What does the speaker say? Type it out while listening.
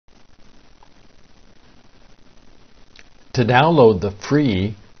To download the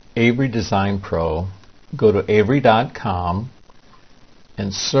free Avery Design Pro, go to avery.com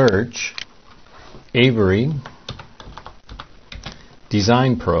and search Avery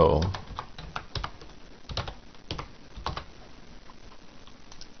Design Pro.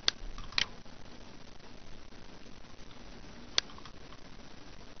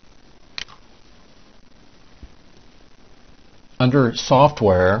 Under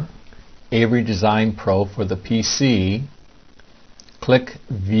Software, Avery Design Pro for the PC, click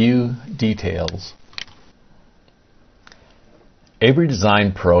View Details. Avery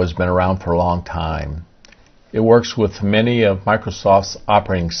Design Pro has been around for a long time. It works with many of Microsoft's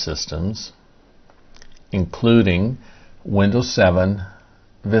operating systems, including Windows 7,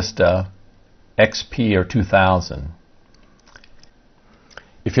 Vista, XP or 2000.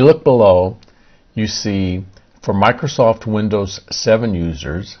 If you look below, you see, for Microsoft Windows 7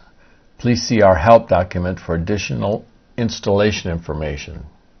 users, please see our help document for additional installation information.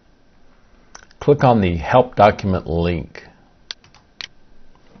 Click on the help document link.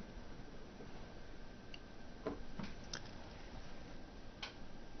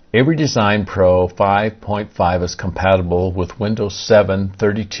 Avery Design Pro 5.5 is compatible with Windows 7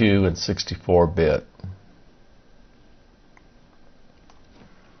 32 and 64-bit.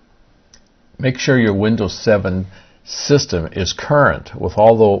 Make sure your Windows 7 system is current with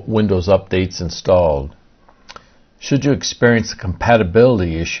all the Windows updates installed. Should you experience a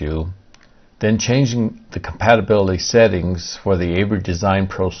compatibility issue, then changing the compatibility settings for the Avery Design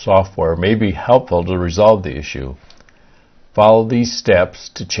Pro software may be helpful to resolve the issue. Follow these steps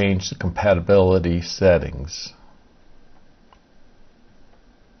to change the compatibility settings.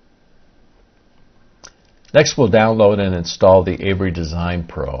 Next, we'll download and install the Avery Design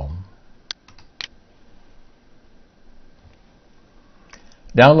Pro.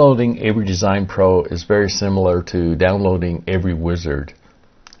 Downloading Avery Design Pro is very similar to downloading Avery Wizard.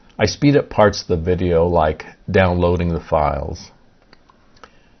 I speed up parts of the video like downloading the files.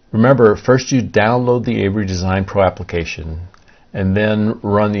 Remember, first you download the Avery Design Pro application and then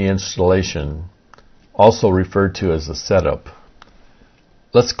run the installation, also referred to as the setup.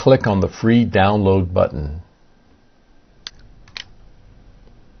 Let's click on the free download button.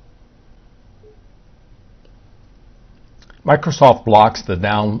 Microsoft blocks the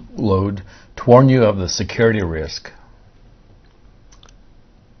download to warn you of the security risk.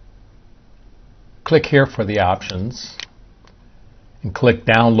 Click here for the options and click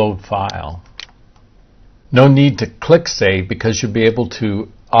Download File. No need to click Save because you'll be able to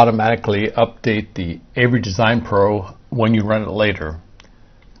automatically update the Avery Design Pro when you run it later.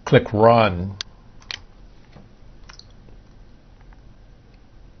 Click Run.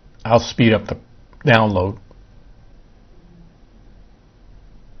 I'll speed up the download.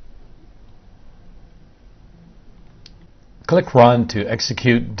 Click Run to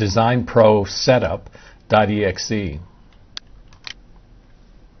execute Design Pro Setup.exe.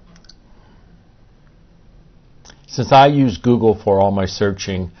 Since I use Google for all my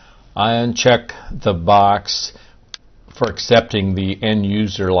searching, I uncheck the box for accepting the end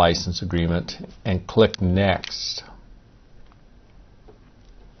user license agreement and click Next.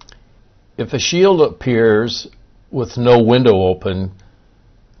 If a shield appears with no window open,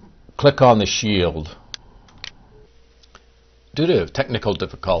 click on the shield. Due to technical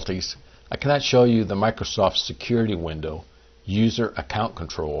difficulties, I cannot show you the Microsoft security window, User Account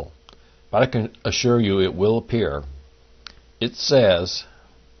Control, but I can assure you it will appear. It says,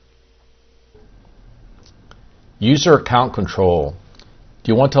 User Account Control.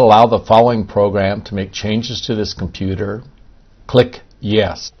 Do you want to allow the following program to make changes to this computer? Click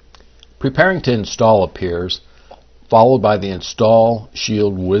Yes. Preparing to install appears, followed by the Install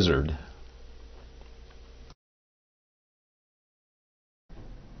Shield wizard.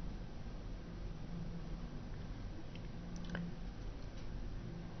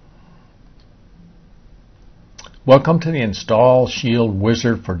 Welcome to the Install Shield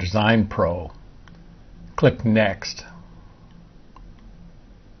wizard for Design Pro. Click Next.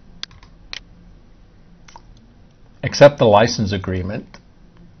 Accept the license agreement.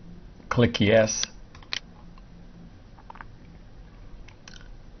 Click Yes.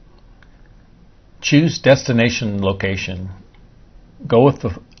 Choose destination location. Go with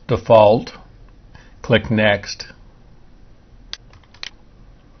the default. Click Next.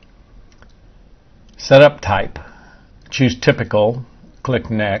 Setup type. Choose Typical.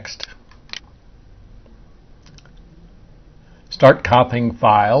 Click Next. Start copying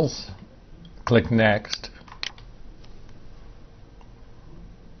files. Click Next.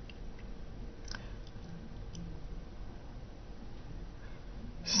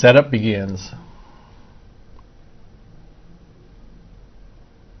 Setup begins.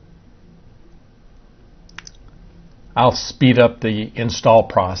 I'll speed up the install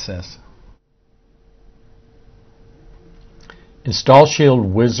process. Install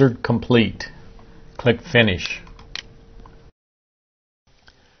Shield Wizard complete. Click Finish.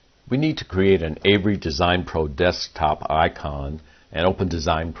 We need to create an Avery DesignPro desktop icon and open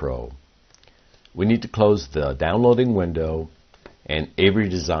DesignPro. We need to close the downloading window and Avery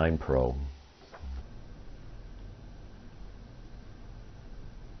DesignPro.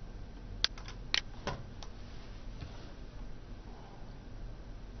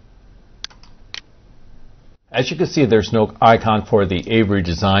 As you can see, there's no icon for the Avery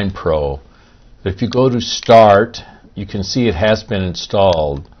DesignPro. If you go to Start, you can see it has been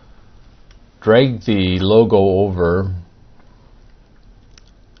installed. Drag the logo over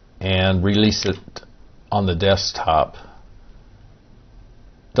and release it on the desktop.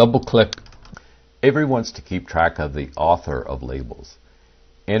 Double-click. Avery wants to keep track of the author of labels.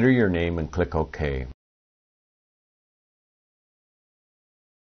 Enter your name and click OK.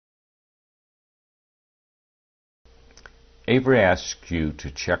 Avery asks you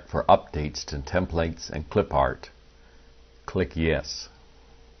to check for updates to templates and clip art. Click Yes.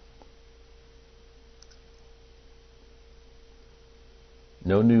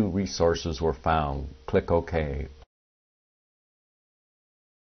 No new resources were found. Click OK.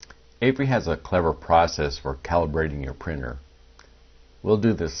 Avery has a clever process for calibrating your printer. We'll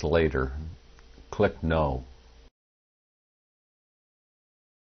do this later. Click No.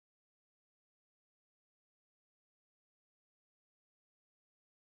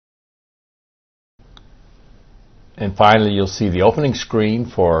 And finally, you'll see the opening screen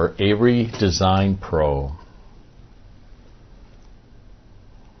for Avery Design Pro.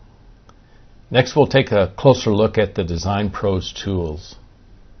 Next, we'll take a closer look at the Design Pro's tools.